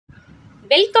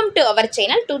Welcome to our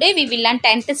channel. Today we will learn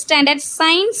 10th standard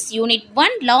science unit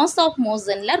 1 laws of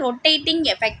motion la rotating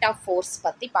effect of force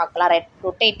பத்தி பார்க்கலாம்.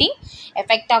 Rotating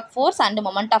effect of force and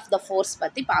moment of the force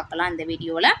பத்தி பார்க்கலாம் இந்த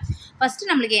வீடியோல. First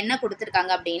நமக்கு என்ன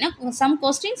கொடுத்திருக்காங்க அப்படினா some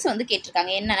questions வந்து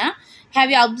கேட்டிருக்காங்க. என்னன்னா have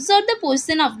you observed the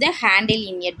position of the handle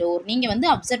in a door? நீங்க வந்து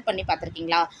அப்சர்வ் பண்ணி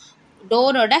பார்த்திருக்கீங்களா?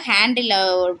 டோரோட ஹேண்டில்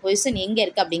பொசிஷன் எங்கே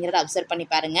இருக்குது அப்படிங்கிறத அப்சர்வ் பண்ணி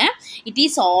பாருங்கள். இட்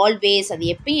இஸ் ஆல்வேஸ், அது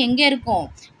எப்பயும் எங்கே இருக்கும்?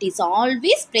 It is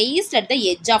always placed at the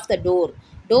edge of the door.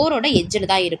 டோரோட எட்ஜில்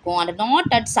தான் இருக்கும். And not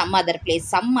at some other place.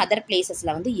 Some other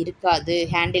பிளேசஸில் வந்து இருக்காது.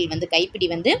 ஹேண்டில் வந்து கைப்பிடி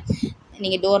வந்து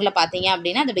நீங்கள் டோரில் பார்த்தீங்க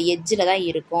அப்படின்னா அதோட எட்ஜில் தான்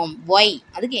இருக்கும். ஒய்?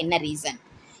 அதுக்கு என்ன reason?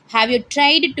 Have you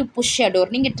tried to push a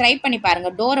door? நீங்கள் ட்ரை பண்ணி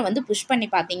பாருங்கள். டோரை வந்து புஷ் பண்ணி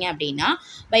பார்த்தீங்க அப்படின்னா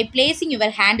by placing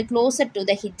your hand closer to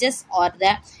the ஹிட்ஜஸ் R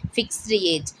the fixed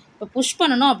edge. இப்போ புஷ்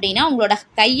பண்ணணும் அப்படின்னா உங்களோட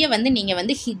கையை வந்து நீங்கள்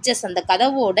வந்து ஹிட்ஜஸ் அந்த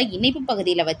கதவோட இணைப்பு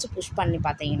பகுதியில் வச்சு புஷ் பண்ணி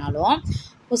பார்த்தீங்கனாலும்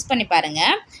புஷ் பண்ணி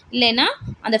பாருங்கள். இல்லைன்னா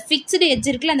அந்த ஃபிக்ஸ்டு எட்ஜ்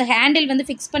இருக்குல்ல, அந்த ஹேண்டில் வந்து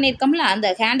ஃபிக்ஸ் பண்ணியிருக்கோம்ல, அந்த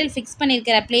ஹேண்டில் ஃபிக்ஸ்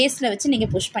பண்ணியிருக்கிற பிளேஸில் வச்சு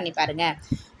நீங்கள் புஷ் பண்ணி பாருங்கள்.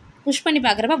 புஷ் பண்ணி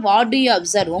பார்க்குறப்ப வாட் டு யூ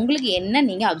அப்சர்வ்? உங்களுக்கு என்ன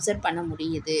நீங்கள் அப்சர்வ் பண்ண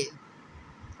முடியுது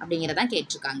அப்படிங்கிறதான்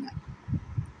கேட்டிருக்காங்க.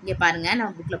 இங்கே பாருங்கள்,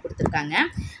 நம்ம புக்கில் கொடுத்துருக்காங்க.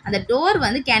 அந்த டோர்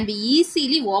வந்து can be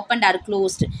easily opened R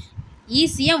closed.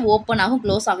 ஈஸியாக ஓப்பன் ஆகும்,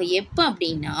 க்ளோஸ் ஆகும். எப்போ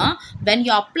அப்படின்னா when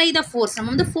you apply the force.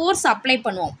 நம்ம வந்து ஃபோர்ஸ் அப்ளை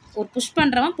பண்ணுவோம். ஒரு புஷ்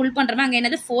பண்ணுறவன் புல் பண்ணுறவன் அங்கே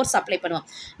என்னது ஃபோர்ஸ் அப்ளை பண்ணுவோம்.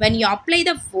 When you apply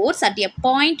the force at a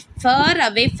point per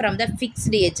away from the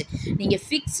fixed edge. நீங்கள்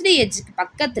ஃபிக்ஸ்டு எட்ஜுக்கு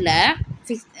பக்கத்தில்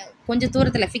கொஞ்சம்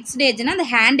தூரத்தில் ஃபிக்ஸ்டு எட்ஜ்னால் அந்த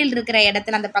ஹேண்டில் இருக்கிற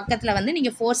இடத்துல அந்த பக்கத்தில் வந்து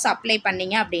நீங்கள் ஃபோர்ஸ் அப்ளை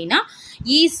பண்ணீங்க அப்படின்னா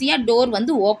ஈஸியாக டோர்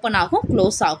வந்து ஓப்பன் ஆகும்,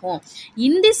 க்ளோஸ் ஆகும்.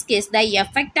 In this case the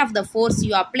effect of the force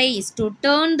you apply is to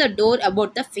turn the door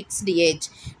about the fixed edge.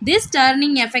 This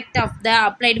turning effect of the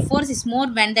applied force is more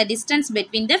when the distance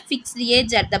between the fixed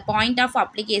edge at the point of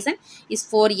application is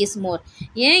 4 is more.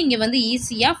 ஏன் இங்கே வந்து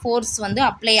ஈஸியாக force வந்து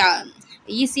apply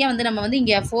ஈஸியாக வந்து நம்ம வந்து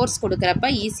இங்கே ஃபோர்ஸ் கொடுக்குறப்ப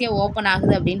ஈஸியாக ஓப்பன்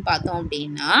ஆகுது அப்படின்னு பார்த்தோம்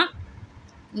அப்படின்னா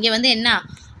இங்கே வந்து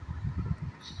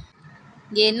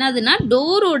இங்கே என்னதுன்னா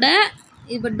டோரோட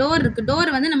இப்போ டோர் இருக்குது. டோர்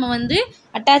வந்து நம்ம வந்து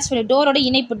அட்டாச் பண்ணி டோரோட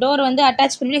இணைப்பு டோர் வந்து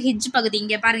அட்டாச் பண்ணி ஹிட்ஜ் பகுதி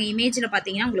இங்கே பாருங்கள், இமேஜில்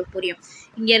பார்த்தீங்கன்னா உங்களுக்கு புரியும்.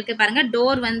 இங்கே இருக்க பாருங்கள்,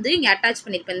 டோர் வந்து இங்கே அட்டாச்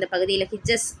பண்ணியிருப்போம். இந்த பகுதியில்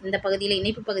ஹிட்ஜஸ் இந்த பகுதியில்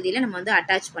இணைப்பு பகுதியில் நம்ம வந்து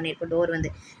அட்டாச் பண்ணியிருப்போம். டோர்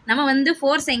வந்து நம்ம வந்து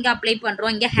ஃபோர்ஸ் எங்கே அப்ளை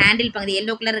பண்ணுறோம்? இங்கே ஹேண்டில் பகுதி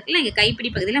எல்லோ கலர் இருக்குல்ல, இங்கே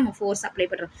கைப்பிடி பகுதியில் நம்ம ஃபோர்ஸ் அப்ளை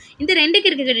பண்ணுறோம். இந்த ரெண்டுக்கு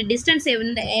இருக்கிற டிஸ்டன்ஸ்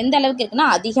எந்த அளவுக்கு இருக்குன்னா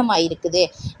அதிகமாக இருக்குது.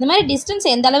 இந்த மாதிரி டிஸ்டன்ஸ்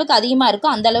எந்த அளவுக்கு அதிகமாக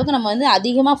இருக்கோ அந்த அளவுக்கு நம்ம வந்து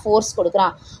அதிகமாக ஃபோர்ஸ்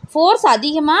கொடுக்குறோம். ஃபோர்ஸ்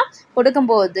அதிகமாக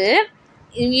கொடுக்கும்போது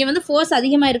இங்கே வந்து ஃபோர்ஸ்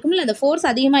அதிகமாக இருக்கும்ல, அந்த ஃபோர்ஸ்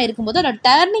அதிகமாக இருக்கும்போது அதோட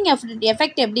டர்னிங்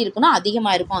எஃபெக்ட் எப்படி இருக்குன்னா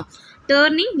அதிகமாக இருக்கும்.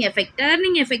 டர்னிங்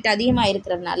எஃபெக்ட் அதிகமாக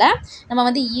இருக்கிறதுனால நம்ம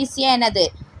வந்து ஈஸியாக என்னது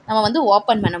நம்ம வந்து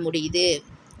ஓப்பன் பண்ண முடியுது.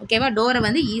 ஓகேவா? டோரை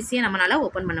வந்து ஈஸியாக நம்மளால்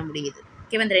ஓப்பன் பண்ண முடியுது.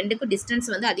 ஓகேவா? இந்த ரெண்டுக்கும்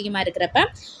டிஸ்டன்ஸ் வந்து அதிகமாக இருக்கிறப்ப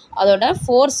அதோட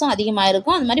ஃபோர்ஸும் அதிகமாக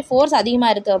இருக்கும். அது மாதிரி ஃபோர்ஸ்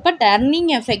அதிகமாக இருக்கிறப்ப டர்னிங்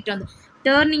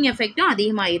எஃபெக்டும்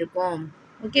அதிகமாக இருக்கும்.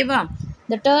 ஓகேவா?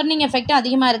 இந்த டர்னிங் எஃபெக்டும்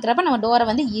அதிகமாக இருக்கிறப்ப நம்ம டோரை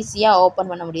வந்து ஈஸியாக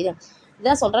ஓப்பன் பண்ண முடியுது.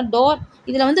 இதான் சொல்கிறேன். டோர்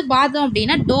இதில் வந்து பார்த்தோம்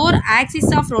அப்படின்னா டோர்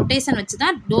ஆக்சிஸ் ஆஃப் ரொட்டேஷன் வச்சு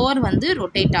தான் டோர் வந்து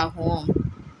ரொட்டேட் ஆகும்.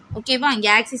 ஓகேவா? இங்கே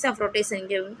ஆக்சிஸ் ஆஃப் ரொட்டேஷன்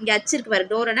இங்கே அச்சு இருக்கு பாரு,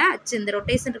 டோரோட அச்சு இந்த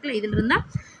ரொட்டேஷன் இருக்குல்ல, இதில் இருந்தால்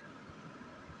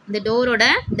இந்த டோரோட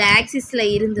இந்த ஆக்சிஸில்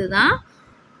இருந்து தான்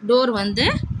டோர் வந்து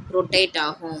ரொட்டேட்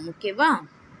ஆகும். ஓகேவா?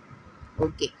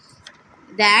 Okay.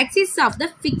 The axis of the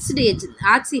fixed edge,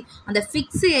 அந்த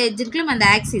fixed edge இருக்குல்ல, அந்த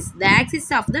the axis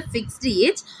of the fixed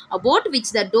edge about which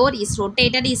the door is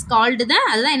rotated is called the,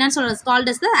 அதுதான் என்ன சொல்றது, called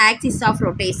as the axis of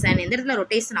rotation. எந்த இடத்துல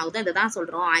ரொட்டேஷன் ஆகுது அதை தான்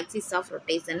சொல்கிறோம் axis of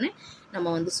rotation நம்ம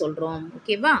வந்து சொல்கிறோம்.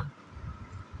 ஓகேவா?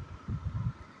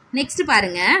 நெக்ஸ்ட்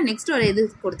பாருங்க, நெக்ஸ்ட் ஒரு இது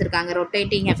கொடுத்துருக்காங்க.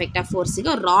 ரொட்டேட்டிங் எஃபெக்ட் ஆஃப்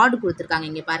ஃபோர்ஸுக்கு ஒரு ராடு கொடுத்துருக்காங்க.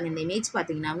 இங்கே பாருங்கள், இந்த இமேஜ்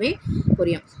பார்த்தீங்கன்னாவே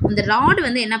புரியும். அந்த ராடு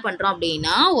வந்து என்ன பண்ணுறோம்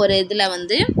அப்படின்னா ஒரு இதில்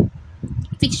வந்து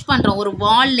ஃபிக்ஸ் பண்ணுறோம். ஒரு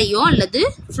வால்லையோ அல்லது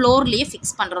ஃப்ளோர்லேயோ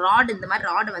ஃபிக்ஸ் பண்ணுறோம். ராடு இந்த மாதிரி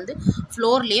ராடு வந்து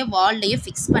ஃப்ளோர்லேயோ வால்லையோ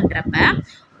ஃபிக்ஸ் பண்ணுறப்ப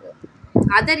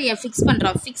அதர்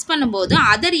ஃபிக்ஸ் பண்ணும்போது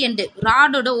அதர் எண்டு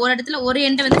ராடோட ஒரு இடத்துல ஒரு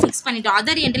எண்டை வந்து ஃபிக்ஸ் பண்ணிட்டோம்.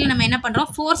 அதர் எண்டில் நம்ம என்ன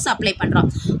பண்ணுறோம்? ஃபோர்ஸ் அப்ளை பண்ணுறோம்.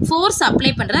 ஃபோர்ஸ்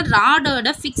அப்ளை பண்ணுற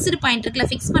ராடோட ஃபிக்ஸ்டு பாயிண்ட் இருக்குல்ல,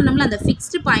 ஃபிக்ஸ் பண்ணோம்ல, அந்த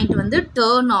ஃபிக்ஸ்டு பாயிண்ட் வந்து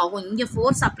டேர்ன் ஆகும். இங்கே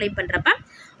ஃபோர்ஸ் அப்ளை பண்ணுறப்ப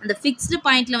அந்த ஃபிக்ஸ்டு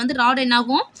பாயிண்டில் வந்து ராடு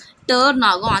என்னாகும்? டேர்ன்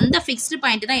ஆகும். அந்த ஃபிக்ஸ்டு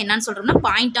பாயிண்ட் தான் என்னன்னு சொல்கிறோம்னா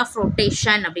பாயிண்ட் ஆஃப்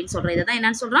ரொட்டேஷன் அப்படின்னு சொல்கிறோம். இதை தான்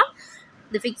என்னன்னு சொல்கிறோம்?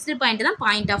 இந்த ஃபிக்ஸ்டு பாயிண்ட் தான்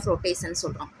பாயிண்ட் ஆஃப் ரொட்டேஷன்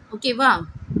சொல்கிறோம். ஓகேவா?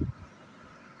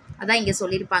 அதான் இங்கே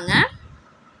சொல்லியிருப்பாங்க.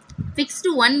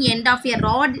 Fixed one end of a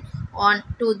rod on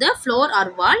to the floor or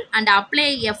wall and apply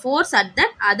a force at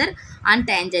that other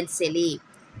untangentially.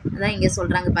 அதான் இங்கே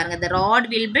சொல்கிறாங்க பாருங்க. the rod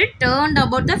will be turned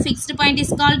about the fixed point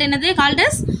is called என்னது? called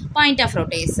as point of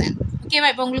rotation. ஓகேவா?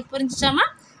 இப்போ உங்களுக்கு புரிஞ்சிச்சாமா?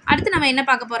 அடுத்து நம்ம என்ன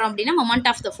பார்க்க போகிறோம் அப்படின்னா மொமெண்ட்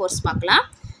ஆஃப் த ஃபோர்ஸ் பார்க்கலாம்.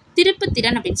 திருப்பு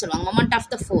திறன் அப்படின்னு சொல்லுவாங்க. Moment of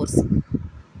the force.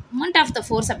 moment of the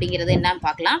force அப்படிங்கிறது என்னன்னு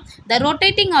பார்க்கலாம். The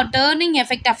rotating or turning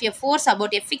effect of a force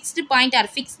about a fixed point or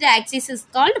fixed axis is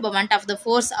called moment of the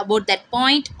force about that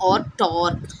point or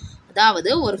torque. அதாவது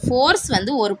ஒரு force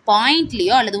வந்து ஒரு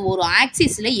பாயிண்ட்லேயோ அல்லது ஒரு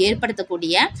ஆக்சிஸில்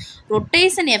ஏற்படுத்தக்கூடிய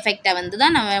ரொட்டேஷன் எஃபெக்டை வந்து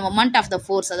தான் நம்ம மொமெண்ட் ஆஃப் த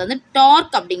ஃபோர்ஸ், அதாவது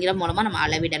டார்க் அப்படிங்கிற மூலமாக நம்ம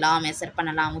அளவிடலாம், மெஷர்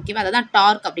பண்ணலாம். ஓகேவா? அதை தான்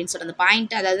டார்க் அப்படின்னு சொல்கிறோம். அந்த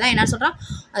பாயிண்ட், அதாவது தான் என்ன சொல்கிறோம்,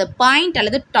 அது பாயிண்ட்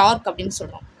அல்லது டார்க் அப்படின்னு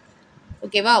சொல்கிறோம்.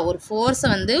 ஓகேவா? ஒரு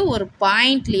ஃபோர்ஸை வந்து ஒரு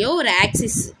பாயிண்ட்லேயோ ஒரு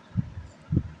ஆக்சிஸ்,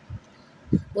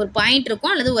 ஒரு பாயிண்ட்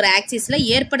இருக்கும் அல்லது ஒரு ஆக்சிஸில்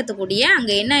ஏற்படுத்தக்கூடிய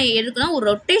அங்கே என்ன இருக்குன்னா ஒரு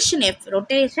ரொட்டேஷன்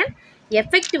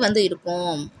எஃபெக்ட் வந்து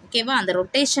இருக்கும். ஓகேவா? அந்த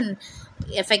ரொட்டேஷன்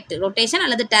எஃபெக்ட், ரொட்டேஷன்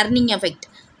அல்லது டர்னிங் எஃபெக்ட்,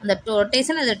 அந்த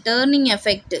ரொட்டேஷன் அல்லது turning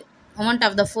effect moment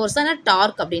of the force தான்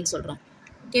டார்க் அப்படின்னு சொல்கிறோம்.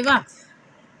 ஓகேவா?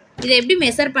 இதை எப்படி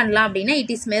மெஷர் பண்ணலாம் அப்படின்னா,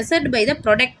 it is measured by the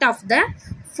product of the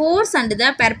force and the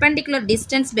perpendicular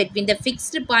distance between the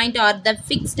fixed point or the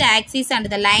fixed axis and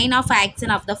the line of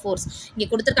action of the force. இங்கே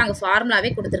கொடுத்துருக்காங்க,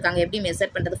 ஃபார்முலாவே கொடுத்துருக்காங்க எப்படி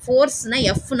மெஷர் பண்ணுறது. ஃபோர்ஸ்னா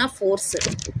எஃப்னா force.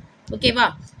 ஓகேவா?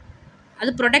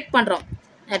 அது protect பண்ணுறோம்.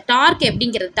 Dark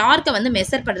எப்படிங்கிறது, டார்க்கை வந்து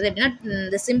மெஷர் பண்ணுறது எப்படின்னா,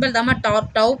 இந்த சிம்பிள் தான் டார்க்,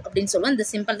 டவ் அப்படின்னு சொல்லுவோம். இந்த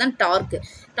சிம்பிள் தான் torque.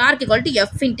 Dark equal to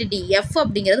F into D. F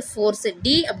அப்படிங்கிறது ஃபோர்ஸு,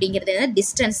 டி அப்படிங்கிறது என்ன,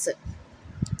 டிஸ்டன்ஸு.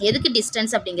 எதுக்கு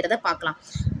டிஸ்டன்ஸ் அப்படிங்கிறத பார்க்கலாம்.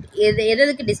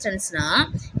 எதுக்கு டிஸ்டன்ஸ்னால்,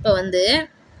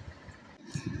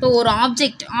 இப்போ ஒரு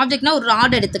ஆப்ஜெக்ட்னா ஒரு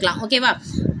ராடு எடுத்துக்கலாம். ஓகேவா?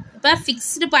 இப்போ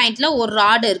ஃபிக்ஸ்டு பாயிண்டில் ஒரு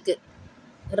ராடு இருக்குது.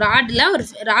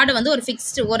 ராடை வந்து ஒரு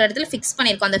இடத்துல ஃபிக்ஸ்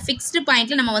பண்ணியிருக்கோம். அந்த ஃபிக்ஸ்டு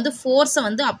பாயிண்டில் நம்ம வந்து ஃபோர்ஸை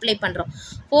வந்து அப்ளை பண்ணுறோம்.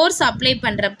 ஃபோர்ஸ் அப்ளை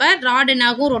பண்ணுறப்ப ராடு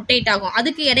என்னாகும், ரொட்டேட் ஆகும்.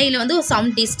 அதுக்கு இடையில வந்து சம்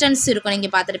டிஸ்டன்ஸ் இருக்கும்,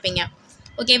 நீங்கள் பார்த்துருப்பீங்க.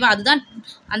 ஓகேவா? அதுதான்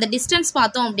அந்த டிஸ்டன்ஸ்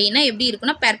பார்த்தோம் அப்படின்னா எப்படி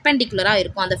இருக்குன்னா பெர்பெண்டிகுலராக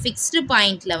இருக்கும். அந்த ஃபிக்ஸ்டு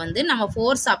பாயிண்டில் வந்து நம்ம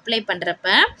ஃபோர்ஸ் அப்ளை பண்ணுறப்ப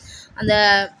அந்த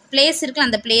பிளேஸ் இருக்குல்ல,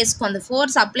 அந்த பிளேஸ்க்கும் அந்த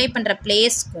ஃபோர்ஸ் அப்ளை பண்ணுற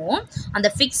பிளேஸ்க்கும் அந்த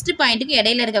ஃபிக்ஸ்டு பாயிண்ட்டுக்கு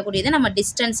இடையில இருக்கக்கூடியது நம்ம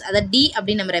டிஸ்டன்ஸ், அதை டி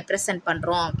அப்படின்னு நம்ம ரெப்ரசன்ட்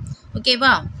பண்ணுறோம்.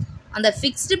 ஓகேவா? அந்த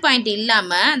ஃபிக்ஸ்டு பாயிண்ட்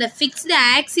இல்லாமல் அந்த ஃபிக்ஸ்டு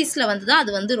ஆக்சிஸில் வந்து தான்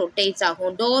அது வந்து ரொட்டேட்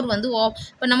ஆகும். டோர் வந்து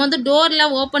இப்போ நம்ம வந்து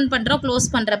டோரில் ஓப்பன் பண்ணுறோம், க்ளோஸ்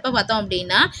பண்ணுறப்ப பார்த்தோம்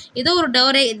அப்படின்னா ஏதோ ஒரு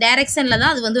டைரெக்ஷனில்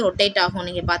தான் அது வந்து ரொட்டேட் ஆகும்,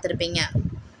 நீங்கள் பார்த்துருப்பீங்க.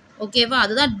 ஓகேவா?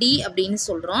 அதுதான் டி அப்படின்னு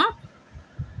சொல்கிறோம்.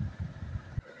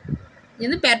 இது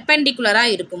வந்து பெர்பெண்டிகுலராக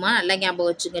இருக்குமா, நல்லா ஞாபகம்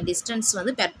வச்சுங்க. டிஸ்டன்ஸ்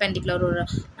வந்து பெர்பெண்டிகுலர், ஒரு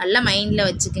நல்ல மைண்டில்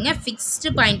வச்சுக்கோங்க.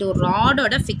 ஃபிக்ஸ்டு பாயிண்ட், ஒரு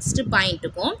ராடோட ஃபிக்ஸ்டு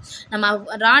பாயிண்ட்டுக்கும் நம்ம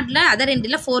ராடில் அதர்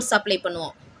எண்டில் ஃபோர்ஸ் அப்ளை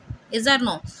பண்ணுவோம்.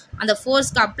 எஸ்ஆர்னோ அந்த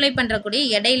ஃபோர்ஸ்க்கு அப்ளை பண்ணுறக்கூடிய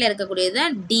இடையில இருக்கக்கூடியது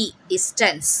தான் டி,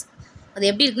 டிஸ்டன்ஸ். அது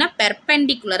எப்படி இருக்குன்னா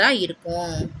பெர்பெண்டிகுலராக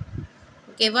இருக்கும்.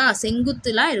 ஓகேவா?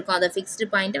 செங்குத்துலாம் இருக்கும். அதை ஃபிக்ஸ்டு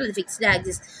பாயிண்ட் அல்லது fixed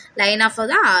axis line of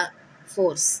the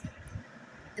force.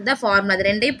 இதுதான் ஃபார்முலா. அது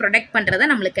ரெண்டையும் ப்ரொடெக்ட் பண்ணுறதா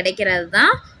நம்மளுக்கு கிடைக்கிறது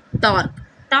தான் டார்க்.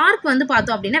 டார்க் வந்து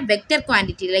பார்த்தோம் அப்படின்னா வெக்டர்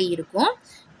குவான்டிட்டியில் இருக்கும்.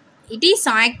 இட் இஸ்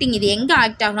ஆக்டிங், இது எங்கே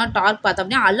ஆக்ட் ஆகுனா டார்க் பார்த்தோம்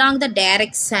அப்படின்னா அலாங் த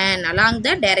டைரக்ஷன்.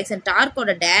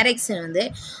 டார்க்கோட டைரக்ஷன் வந்து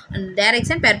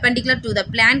direction perpendicular to the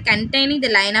plan containing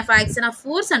the line of action of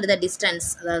force and the distance.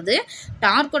 அதாவது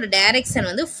டார்க்கோட டைரக்ஷன்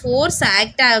வந்து ஃபோர்ஸ்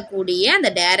ஆக்ட் ஆகக்கூடிய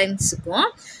அந்த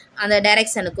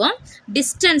டைரக்ஷனுக்கும்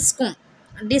டிஸ்டன்ஸ்க்கும்.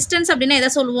 டிஸ்டன்ஸ் அப்படின்னா எதை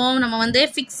சொல்லுவோம், நம்ம வந்து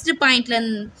ஃபிக்ஸ்டு பாயிண்ட்ல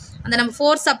அந்த நம்ம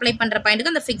ஃபோர்ஸ் அப்ளை பண்ணுற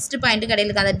பாயிண்ட்டுக்கு அந்த ஃபிக்ஸ்டு பாயிண்ட்டுக்கு இடையில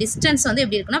இருக்குது. அந்த டிஸ்டன்ஸ் வந்து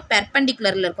எப்படி இருக்குன்னா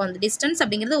பெர்பெண்டிகுலரில் இருக்கும். அந்த டிஸ்டன்ஸ்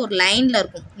அப்படிங்கிறது ஒரு லைனில்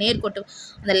இருக்கும், நேர்கோட்டு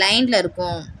அந்த லைனில்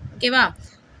இருக்கும். ஓகேவா?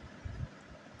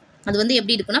 அது வந்து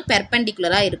எப்படி இருக்குன்னா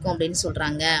பெர்பெண்டிகுலராக இருக்கும் அப்படின்னு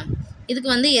சொல்கிறாங்க.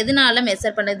 இதுக்கு வந்து எதனால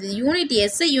மெஷர் பண்ணுறது, யூனிட்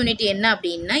யூனிட் என்ன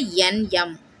அப்படின்னா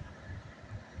என்எம்.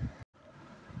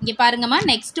 இங்கே பாருங்கம்மா,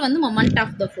 நெக்ஸ்ட் வந்து moment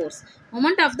of the force.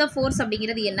 Moment of the force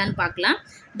அப்படிங்கிறது என்னன்னு பார்க்கலாம்.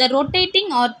 த rotating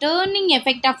R turning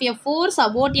effect of a force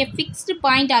about a fixed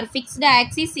point R fixed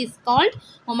axis is called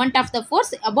moment of the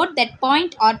force about that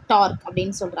point R dark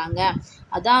அப்படின்னு சொல்கிறாங்க.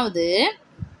 அதாவது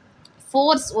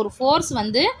ஒரு force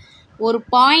வந்து ஒரு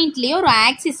பாயிண்ட்லேயோ ஒரு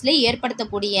ஆக்சிஸ்லேயே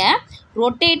ஏற்படுத்தக்கூடிய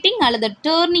ரொட்டேட்டிங் அல்லது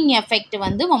டேர்னிங் எஃபெக்ட்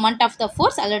வந்து மொமெண்ட் ஆஃப் த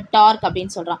ஃபோர்ஸ் அல்லது டார்க்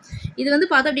அப்படின்னு சொல்கிறோம். இது வந்து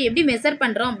பார்த்தா அப்படி எப்படி மெஷர்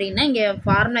பண்ணுறோம் அப்படின்னா, இங்கே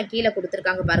ஃபார்முலா கீழே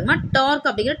கொடுத்துருக்காங்க பாருங்க. டார்க்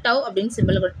அப்படிங்கிற டவ் அப்படின்னு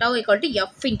simple, tau equal to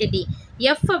F into D.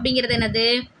 F அப்படிங்கிறது என்னது,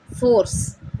 ஃபோர்ஸ்.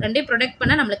 ரெண்டையும் ப்ரொடெக்ட்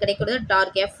பண்ணால் நம்மளுக்கு கிடைக்கிறது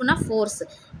டார்க். எஃப்னா ஃபோர்ஸ்,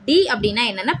 டி அப்படின்னா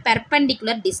என்னென்னா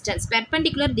பெர்பெண்டிகுலர் டிஸ்டன்ஸ்.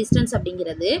 பெர்பெண்டிகுலர் டிஸ்டன்ஸ்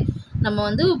அப்படிங்கிறது நம்ம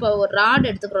வந்து இப்போ ஒரு ராடு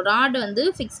எடுத்துக்கிறோம். ராடு வந்து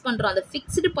ஃபிக்ஸ் பண்ணுறோம். அந்த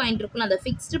ஃபிக்ஸ்டு பாயிண்ட் இருக்குல்ல, அந்த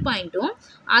ஃபிக்ஸ்டு பாயிண்ட்டும்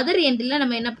அதர் எண்டில்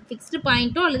நம்ம என்ன ஃபிக்ஸ்டு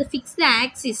பாயிண்ட்டும் அல்லது ஃபிக்ஸ்டு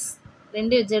ஆக்சிஸ்,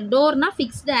 ரெண்டு டோர்னால்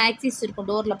ஃபிக்ஸ்டு ஆக்சிஸ் இருக்கும்.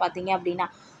 டோரில் பார்த்தீங்க அப்படின்னா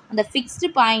அந்த ஃபிக்ஸ்டு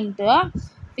பாயிண்ட்டு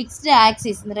ஃபிக்ஸ்டு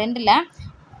ஆக்சிஸ், இந்த ரெண்டில்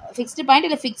ஃபிக்ஸ்டு பாயிண்ட்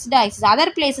இல்லை ஃபிக்ஸ்டு ஆக்சிஸ்.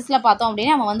 அதர் பிளேசஸில் பார்த்தோம்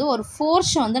அப்படின்னா நம்ம வந்து ஒரு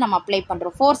ஃபோர்ஸ் வந்து நம்ம அப்ளை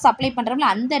பண்ணுறோம். ஃபோர்ஸ் அப்ளை பண்ணுறோம்ல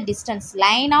அந்த distance,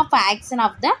 line of action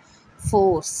of the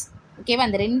force. ஓகேவா?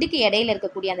 அந்த ரெண்டுக்கு இடையில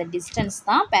இருக்கக்கூடிய அந்த டிஸ்டன்ஸ்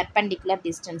தான் பெர்பெண்டிகுலர்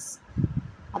டிஸ்டன்ஸ்.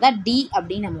 அதான் டி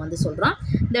அப்படின்னு நம்ம வந்து சொல்கிறோம்.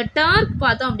 இந்த டார்க்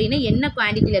பார்த்தோம் அப்படின்னா என்ன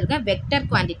குவான்டிட்டியில் இருக்கும், வெக்டர்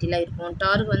குவான்டிட்டியில் இருக்கும்.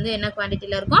 டார்க் வந்து என்ன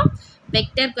குவான்டிட்டியில் இருக்கும்,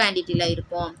 வெக்டர் குவான்டிட்டியில்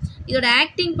இருக்கும். இதோட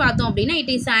ஆக்டிங் பார்த்தோம் அப்படின்னா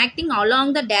it is acting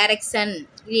along the direction.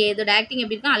 இதோட ஆக்டிங்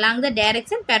எப்படி இருக்கும்? Along the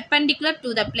direction perpendicular to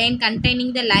the plane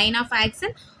containing the line of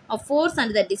action of force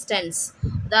and the distance.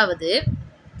 அதாவது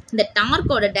இந்த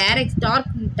டார்க்கோட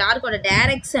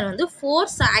டைரக்ஷன் வந்து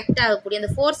ஃபோர்ஸ் ஆக்ட் ஆகக்கூடிய அந்த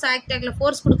ஃபோர்ஸ் ஆக்ட் ஆகல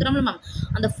ஃபோர்ஸ் கொடுக்குறோம்ல மேம்,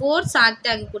 அந்த ஃபோர்ஸ் ஆக்ட்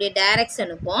ஆகக்கூடிய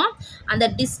டைரக்ஷனுக்கும் அந்த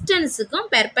டிஸ்டன்ஸுக்கும்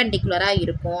பெர்பெண்டிகுலராக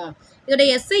இருக்கும். இதோட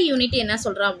எஸ்ஐ யூனிட் என்ன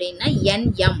சொல்கிறோம் அப்படின்னா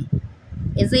என்எம்.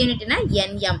 SI யூனிட்னா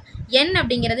nm. என்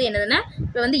அப்படிங்கிறது என்னதுன்னா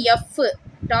இப்போ வந்து எஃப்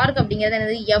டார்க் அப்படிங்கிறது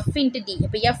என்னது எஃப் இன்ட்டு டி.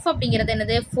 இப்போ எஃப் அப்படிங்கிறது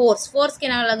என்னது ஃபோர்ஸ்க்கு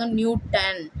என்ன ஆகும்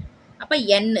நியூட்டன். அப்போ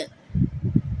என்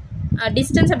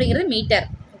டிஸ்டன்ஸ் அப்படிங்கிறது மீட்டர்.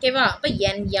 ஓகேவா? அப்போ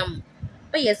என்எம்.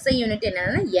 இப்போ எஸ்ஐ யூனிட்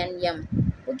என்னன்னா என்எம்.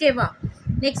 ஓகேவா?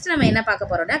 நெக்ஸ்ட் நம்ம என்ன பார்க்க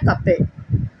போறோம்னா கப்பிள்.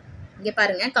 இங்கே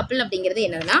பாருங்க கப்பிள் அப்படிங்கிறது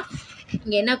என்னதுன்னா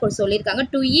இங்கே என்ன சொல்லியிருக்காங்க,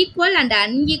 to equal and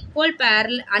unequal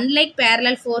unlike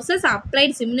parallel forces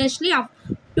applied simultaneously of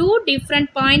two different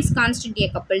points constitute a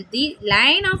couple. The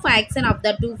line of action of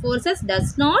the two forces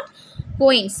does not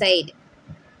coincide.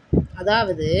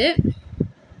 அதாவது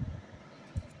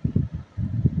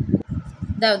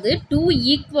டூ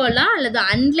ஈக்குவலா அல்லது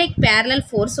அன்லைக் பேரலல்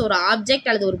ஃபோர்ஸ் ஒரு object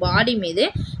அல்லது ஒரு பாடி மீது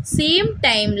same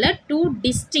டைம்ல two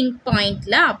distinct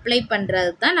பாயிண்ட்ல apply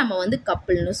பண்றது தான் நம்ம வந்து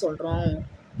கப்பிள்னு சொல்றோம்.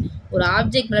 ஒரு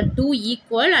ஆப்ஜெக்ட் மேல டூ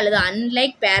ஈக்குவல் அல்லது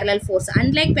unlike parallel force.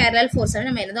 Unlike parallel force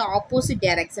நம்ம என்னது ஆப்போசிட்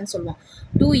டைரக்ஷன் சொல்லுவோம்.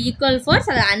 டூ ஈக்குவல் ஃபோர்ஸ்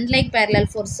அது அன்லைக் பேரலல்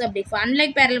ஃபோர்ஸ். அப்படி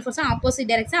unlike parallel force opposite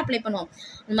direction apply பண்ணுவோம்.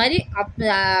 இந்த மாதிரி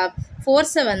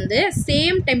ஃபோர்ஸை வந்து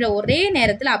சேம் டைம்ல ஒரே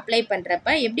நேரத்தில் அப்ளை பண்றப்ப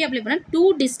எப்படி அப்ளை பண்ணா டூ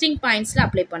டிஸ்டிங் பாயிண்ட்ஸ்ல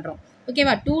அப்ளை பண்றோம்.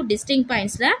 ஓகேவா? டூ டிஸ்டிங்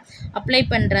பாயிண்ட்ஸ்ல அப்ளை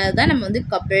பண்றது தான் நம்ம வந்து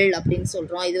கப்பிள் அப்படின்னு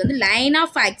சொல்றோம். இது வந்து line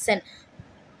of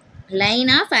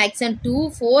action two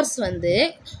fours வந்து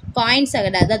பாயிண்ட்ஸ்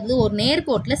கிடையாது, அது ஒரு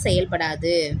நேர்கோட்டில்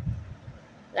செயல்படாது.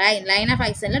 லைன் ஆஃப்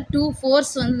ஆக்ஷனில் டூ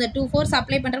ஃபோர்ஸ் வந்து இந்த டூ ஃபோர்ஸ்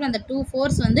அப்ளை பண்ணுறப்ப அந்த டூ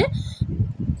ஃபோர்ஸ் வந்து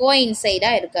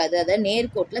கோஇன்சைடாக இருக்காது, அதாவது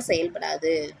நேர்கோட்டில்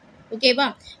செயல்படாது. ஓகேவா?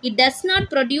 It does not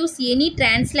produce any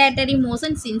translatory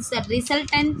motion since the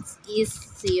resultant is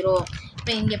zero.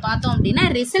 இப்போ இங்கே பார்த்தோம் அப்படின்னா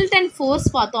ரிசல்டன்ட் ஃபோர்ஸ்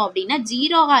பார்த்தோம் அப்படின்னா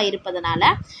ஜீரோவாக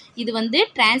இருப்பதனால இது வந்து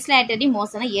டிரான்ஸ்லேட்டரி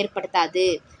மோஷனை ஏற்படுத்தாது.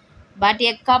 But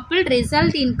a coupled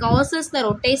result in causes the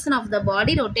rotation of the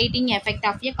body. Rotating effect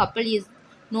of a couple is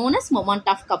known as moment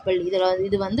of couple.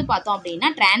 இது வந்து பார்த்தோம் அப்படின்னா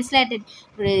டிரான்ஸ்லேட்டட்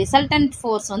ரிசல்டன்ட்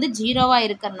ஃபோர்ஸ் வந்து ஜீரோவாக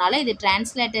இருக்கிறதுனால இது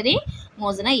டிரான்ஸ்லேட்டரி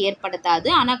மோஷனை ஏற்படுத்தாது.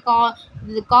 ஆனால்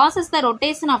இது causes the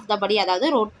rotation of the பாடி, அதாவது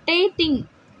ரொட்டேட்டிங்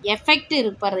எஃபெக்ட்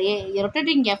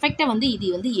ரொட்டேட்டிங் எஃபெக்டை வந்து இது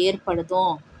வந்து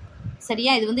ஏற்படுத்தும்.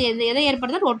 சரியா? இது வந்து எதை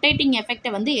ஏற்படுத்தும்? ரொட்டேட்டிங்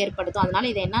எஃபெக்டை வந்து ஏற்படுத்தும். அதனால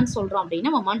இதை என்னன்னு சொல்கிறோம்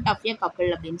அப்படின்னா மொமெண்ட் ஆஃப் எ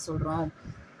கப்பிள் அப்படின்னு சொல்கிறோம்.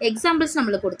 எக்ஸாம்பிள்ஸ்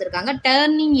நம்மளுக்கு கொடுத்துருக்காங்க.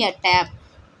 டேர்னிங் எ டேப்.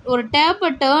 ஒரு டேப்பை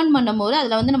டேர்ன் பண்ணும்போது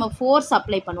அதில் வந்து நம்ம ஃபோர்ஸ்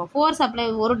அப்ளை பண்ணுவோம். ஃபோர்ஸ் அப்ளை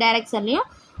ஒரு டைரெக்ஷன்லையும்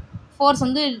ஃபோர்ஸ்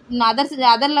வந்து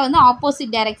அதரில் வந்து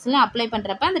ஆப்போசிட் டைரெக்ஷன்லையும் அப்ளை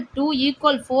பண்ணுறப்ப அந்த டூ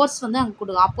ஈக்குவல் ஃபோர்ஸ் வந்து அங்கே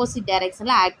கொடுக்கும், ஆப்போசிட்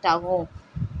டைரெக்ஷனில் ஆக்ட் ஆகும்.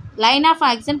 லைன் ஆஃப்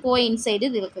ஆக்ஷன் கோஇன்சைடு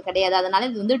இதுக்கு கிடையாது, அதனால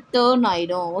இது வந்து டேர்ன்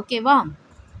ஆகிடும். ஓகேவா?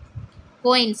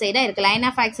 கோஇன்சைடாக இருக்குது. லைன்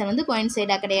ஆஃப் ஆக்ஷன் வந்து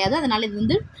கோஇன்சைடாக கிடையாது, அதனால இது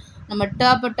வந்து நம்ம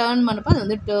டேப்பை டேர்ன் பண்ணப்போ அது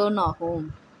வந்து டேர்ன் ஆகும்.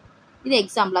 இது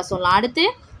எக்ஸாம்பிளாக சொல்லலாம். அடுத்து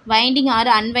winding R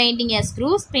unwinding a screw,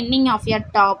 spinning of a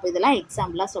top, இதெல்லாம்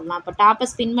எக்ஸாம்பிளாக சொல்லலாம். இப்போ டாப்பை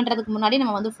ஸ்பின் பண்ணுறதுக்கு முன்னாடி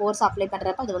நம்ம வந்து ஃபோர்ஸ் அப்ளை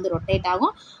பண்ணுறப்ப அது வந்து ரொட்டேட்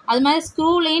ஆகும். அது மாதிரி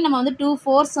ஸ்க்ரூலையும் நம்ம வந்து டூ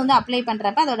ஃபோர்ஸ் வந்து அப்ளை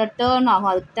பண்ணுறப்ப அதோட டேர்ன் ஆகும்.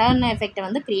 அது டேர்ன் எஃபெக்டை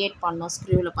வந்து கிரியேட் பண்ணணும்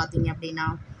ஸ்க்ரூவில் பார்த்தீங்க அப்படின்னா.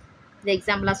 இது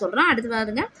எக்ஸாம்பிளாக சொல்கிறோம். அடுத்து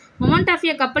பாருங்க, மொமெண்ட் ஆஃப்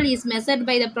எ கப்பல் is measured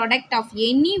by the product of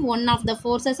any one of the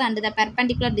forces and the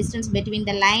perpendicular distance between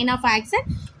the line of action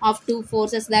of two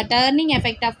forces. The turning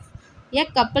effect of a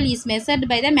couple is measured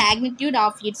by the magnitude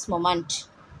of its moment.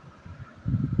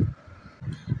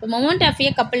 இப்போ moment of a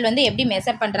couple வந்து எப்படி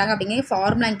measure பண்ணுறாங்க அப்படிங்கிற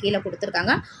formula கீழே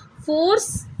கொடுத்துருக்காங்க.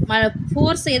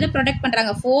 Force எதை product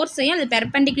பண்ணுறாங்க? ஃபோர்ஸையும் அது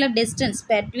perpendicular distance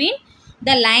between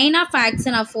the line of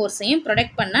action of ஃபோர்ஸையும்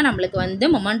product பண்ணால் நம்மளுக்கு வந்து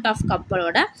மொமெண்ட் ஆஃப்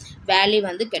கப்பலோட வேல்யூ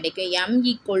வந்து கிடைக்கும். m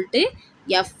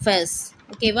 = fs.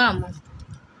 ஓகேவா?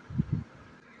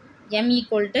 m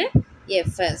 =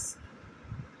 fs.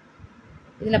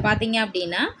 இதில் பார்த்தீங்க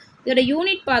அப்படின்னா இதோட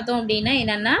யூனிட் பார்த்தோம் அப்படின்னா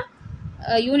என்னென்னா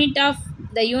unit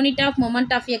of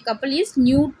moment of a கப்பல் is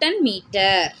Newton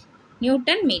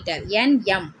metre.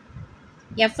 nm.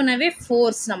 எஃப்னாவே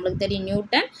force நம்மளுக்கு தெரியும்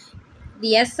நியூட்டன்.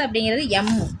 இது எஸ் அப்படிங்கிறது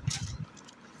எம்.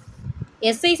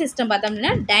 எஸ்ஐ சிஸ்டம் பார்த்தோம்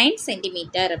அப்படின்னா டைன்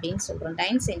சென்டிமீட்டர் அப்படின்னு சொல்கிறோம்.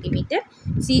 Time centimetre.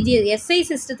 எஸ்ஐ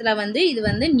சிஸ்டத்தில் வந்து இது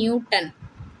வந்து நியூட்டன்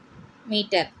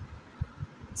மீட்டர்.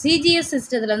 சிஜிஎஸ்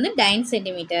சிஸ்டத்தில் வந்து டைன்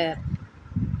சென்டிமீட்டர்.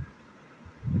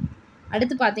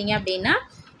 அடுத்து பார்த்தீங்க அப்படின்னா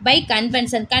பை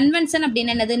கன்வென்ஷன்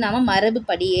அப்படின்னு என்னது? நம்ம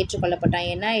மரபுப்படி ஏற்றுக்கொள்ளப்பட்டோம்.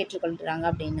 என்ன ஏற்றுக்கொள்கிறாங்க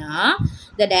அப்படின்னா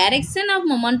the direction of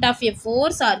moment of a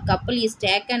force or couple is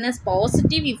taken as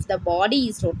positive if the body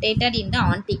is rotated in the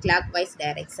anti-clockwise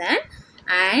direction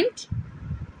and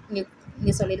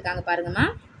இங்கே சொல்லியிருக்காங்க பாருங்கம்மா.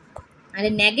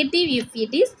 And negative if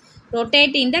it is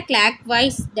rotate in the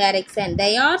clockwise direction they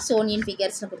are shown in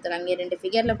figuresனு கொடுத்துருக்காங்க. இங்கே 2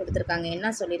 ஃபிகரில் கொடுத்துருக்காங்க.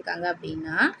 என்ன சொல்லியிருக்காங்க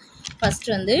அப்படின்னா,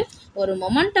 first வந்து ஒரு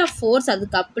மொமெண்ட் ஆஃப் ஃபோர்ஸ் அது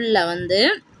கப்புளில் வந்து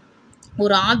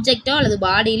ஒரு ஆப்ஜெக்டோ அல்லது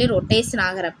பாடியில ரொட்டேஷன்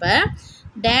ஆகிறப்ப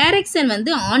டைரெக்ஷன்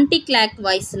வந்து ஆன்டி கிளாக்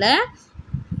வைஸில்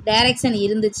டைரெக்ஷன்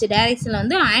இருந்துச்சு, டைரெக்ஷனில்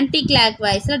வந்து ஆன்டி கிளாக்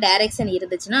வைஸில் டைரெக்ஷன்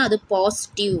இருந்துச்சுன்னா அது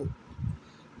பாசிட்டிவ்.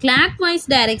 கிளாக் வைஸ்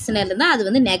டைரெக்ஷனில் இருந்தால் அது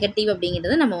வந்து நெகட்டிவ்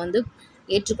அப்படிங்கிறத நம்ம வந்து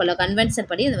ஏற்றுக்கொள்ள கன்வென்ஷன்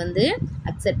படி அதை வந்து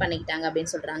அக்செப்ட் பண்ணிக்கிட்டாங்க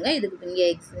அப்படின்னு சொல்கிறாங்க. இதுக்கு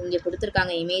இங்கே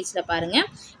கொடுத்துருக்காங்க இமேஜில் பாருங்கள்.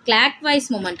 கிளாக் வைஸ்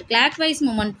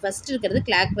மூமெண்ட் ஃபஸ்ட்டு இருக்கிறது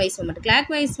கிளாக்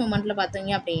வைஸ் மூமெண்ட்டில்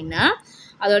பார்த்தீங்க அப்படின்னா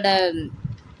அதோட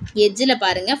எட்ஜில்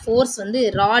பாருங்கள் ஃபோர்ஸ் வந்து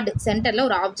ராடு சென்டரில்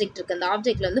ஒரு ஆப்ஜெக்ட் இருக்குது. அந்த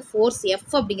ஆப்ஜெக்டில் வந்து ஃபோர்ஸ்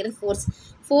எஃப் அப்படிங்கிறது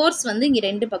ஃபோர்ஸ் வந்து இங்கே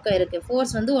 2 பக்கம் இருக்குது.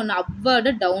 ஃபோர்ஸ் வந்து ஒன்று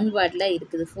அப்வர்டு டவுன்வேர்டில்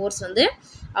இருக்குது. ஃபோர்ஸ் வந்து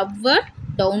அப்வர்ட்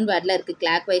டவுன்வேர்டில் இருக்குது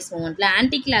கிளாக் வைஸ் மூமெண்ட்டில்.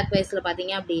 ஆன்டி கிளாக் வைஸில்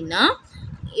பார்த்தீங்க அப்படின்னா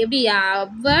எப்படி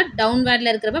அப்வர்ட் டவுன்வேர்டில்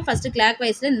இருக்கிறப்ப ஃபஸ்ட்டு கிளாக்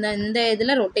வைஸில் இந்த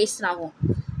இதில் ரொட்டேஷன் ஆகும்.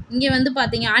 இங்கே வந்து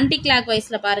பார்த்தீங்க ஆன்டி கிளாக்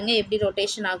வைஸில் பாருங்கள் எப்படி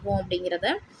ரொட்டேஷன் ஆகும் அப்படிங்கிறத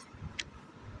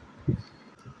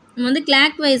நம்ம வந்து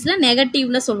கிளாக் வைஸில்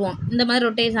நெகட்டிவில் சொல்லுவோம். இந்த மாதிரி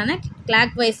ரொட்டேஷனான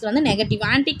கிளாக் வைஸில் வந்து நெகட்டிவ்.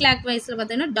 ஆன்டி கிளாக் வைஸில்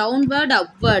பார்த்தீங்கன்னா டவுன்வேர்டு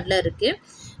அப்வேர்டில் இருக்குது.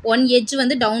 ஒன் எட்ஜ்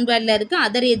வந்து டவுன்வேர்டில் இருக்குது,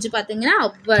 அதர் எட்ஜ் பார்த்தீங்கன்னா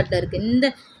அப்வேர்டில் இருக்குது.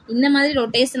 இந்த மாதிரி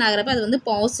ரொட்டேஷன் ஆகிறப்ப அது வந்து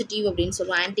பாசிட்டிவ் அப்படின்னு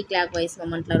சொல்லுவோம். ஆன்டி கிளாக் வைஸ்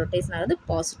மொமெண்ட்டில் ரொட்டேஷன் ஆகிறது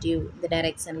பாசிட்டிவ் இந்த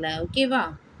டைரெக்ஷனில். ஓகேவா?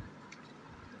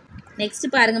 நெக்ஸ்ட்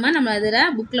பாருங்கம்மா, நம்ம இதில்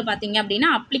புக்கில் பார்த்தீங்க அப்படின்னா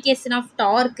அப்ளிகேஷன் ஆஃப்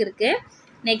டார்க் இருக்குது,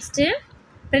 நெக்ஸ்ட்டு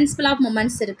பிரின்சிபல் ஆஃப்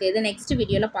மொமெண்ட்ஸ் இருக்குது. இது நெக்ஸ்ட்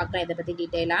வீடியோவில் பார்க்கலாம் இதை பற்றி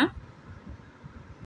டீட்டெயிலாக.